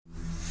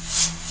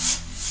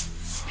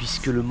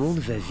Puisque le monde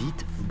va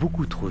vite,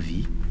 beaucoup trop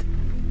vite,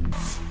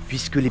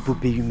 puisque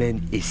l'épopée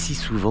humaine est si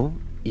souvent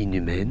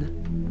inhumaine,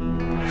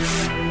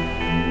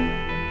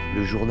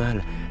 le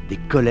journal des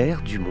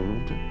colères du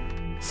monde,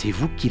 c'est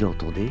vous qui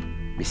l'entendez,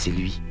 mais c'est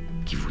lui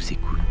qui vous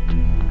écoute.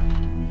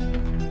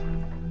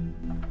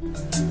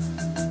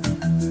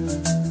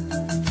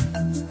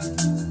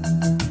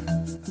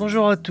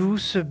 Bonjour à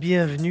tous,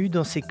 bienvenue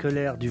dans ces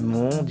colères du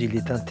monde. Il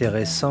est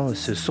intéressant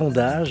ce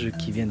sondage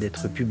qui vient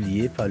d'être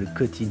publié par le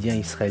quotidien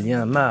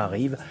israélien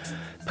Maariv.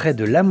 Près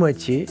de la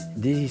moitié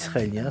des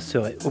Israéliens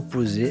seraient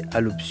opposés à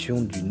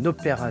l'option d'une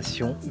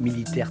opération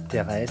militaire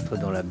terrestre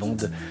dans la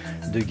bande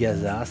de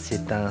Gaza.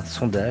 C'est un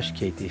sondage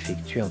qui a été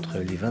effectué entre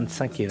les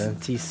 25 et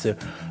 26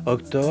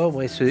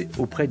 octobre et c'est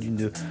auprès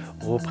d'une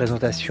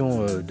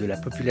représentation de la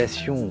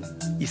population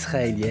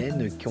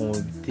israélienne qui ont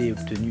été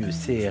obtenues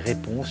ces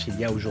réponses. Il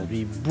y a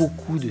aujourd'hui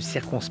beaucoup de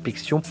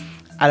circonspection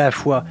à la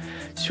fois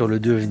sur le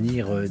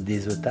devenir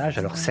des otages.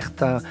 Alors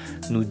certains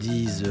nous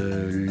disent,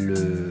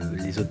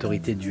 les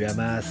autorités du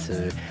Hamas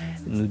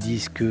nous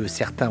disent que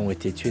certains ont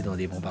été tués dans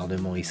des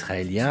bombardements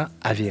israéliens,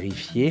 à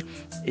vérifier,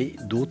 et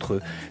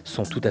d'autres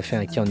sont tout à fait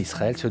inquiets en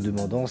Israël, se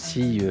demandant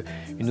si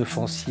une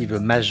offensive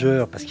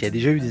majeure, parce qu'il y a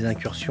déjà eu des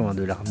incursions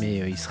de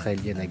l'armée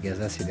israélienne à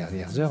Gaza ces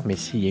dernières heures, mais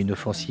s'il y a une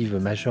offensive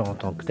majeure en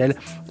tant que telle,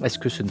 est-ce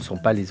que ce ne sont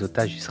pas les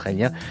otages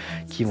israéliens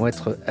qui vont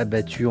être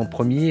abattus en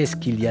premier? Est-ce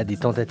qu'il y a des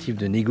tentatives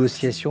de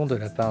négociation de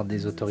la part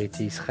des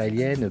autorités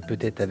israéliennes,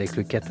 peut-être avec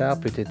le Qatar,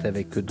 peut-être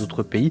avec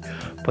d'autres pays?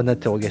 Point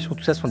d'interrogation,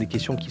 tout ça sont des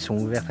questions qui sont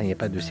ouvertes, il n'y a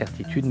pas de certitude,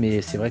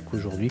 mais c'est vrai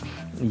qu'aujourd'hui,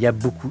 il y a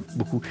beaucoup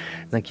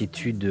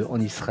d'inquiétudes en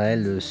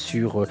Israël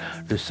sur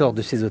le sort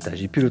de ces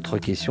otages. Et puis l'autre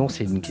question,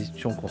 c'est une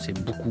question qu'on s'est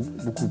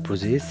beaucoup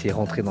posée, c'est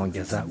rentrer dans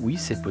Gaza. Oui,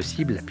 c'est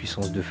possible, la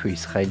puissance de feu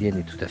israélienne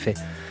est tout à fait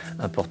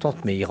importante,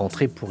 mais y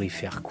rentrer pour y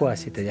faire quoi?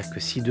 C'est-à-dire que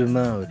si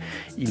demain,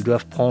 ils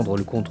doivent prendre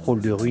le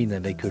contrôle de ruines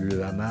avec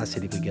le Hamas et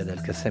les brigades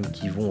Al-Qassam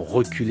qui vont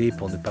reculer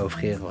pour ne pas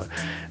offrir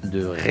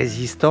de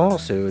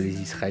résistance,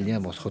 les Israéliens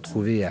vont se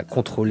retrouver à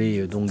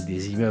contrôler donc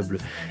des immeubles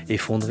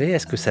effondrés.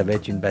 Est-ce que ça va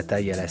être une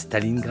bataille à la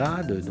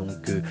Stalingrad,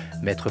 donc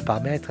mètre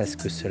par mètre? Est-ce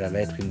que cela va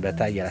être une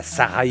bataille à la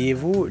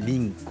Sarajevo,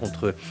 ligne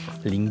contre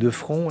ligne de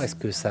front? Est-ce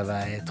que ça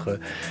va être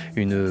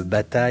une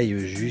bataille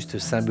juste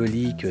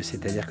symbolique,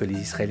 c'est-à-dire que les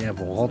Israéliens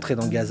vont rentrer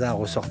dans Gaza,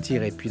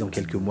 ressortir et puis dans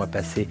quelques mois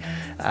passer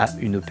à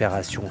une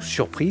opération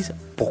surprise?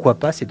 Pourquoi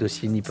pas? C'est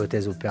aussi une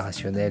hypothèse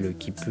opérationnelle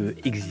qui peut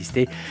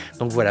exister.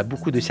 Donc voilà,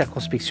 beaucoup de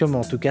circonspection, mais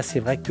en tout cas c'est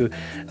vrai que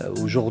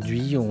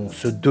aujourd'hui on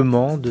se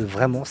demande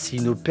vraiment si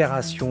une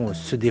opération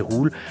se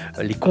déroule,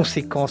 les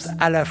conséquences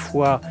à la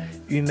fois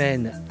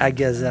humaines à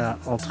Gaza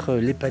entre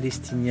les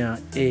Palestiniens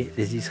et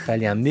les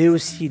Israéliens, mais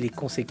aussi les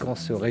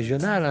conséquences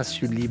régionales,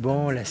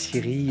 Sud-Liban, la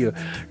Syrie,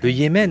 le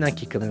Yémen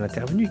qui est quand même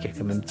intervenu, qui a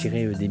quand même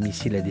tiré des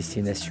missiles à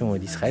destination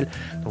d'Israël.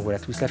 Donc voilà,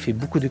 tout cela fait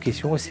beaucoup de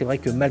questions et c'est vrai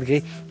que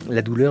malgré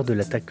la douleur de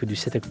l'attaque du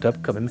 7 octobre,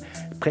 quand même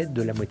près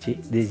de la moitié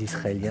des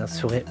Israéliens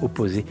seraient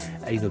opposés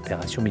à une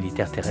opération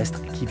militaire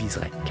terrestre qui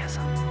viserait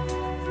Gaza.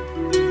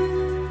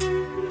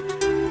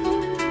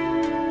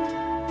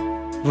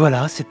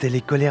 Voilà, c'était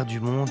les colères du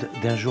monde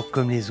d'un jour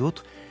comme les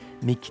autres,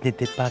 mais qui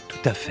n'étaient pas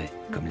tout à fait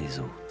comme les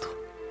autres.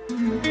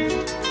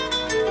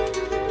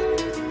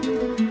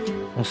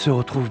 On se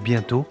retrouve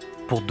bientôt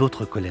pour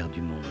d'autres colères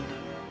du monde.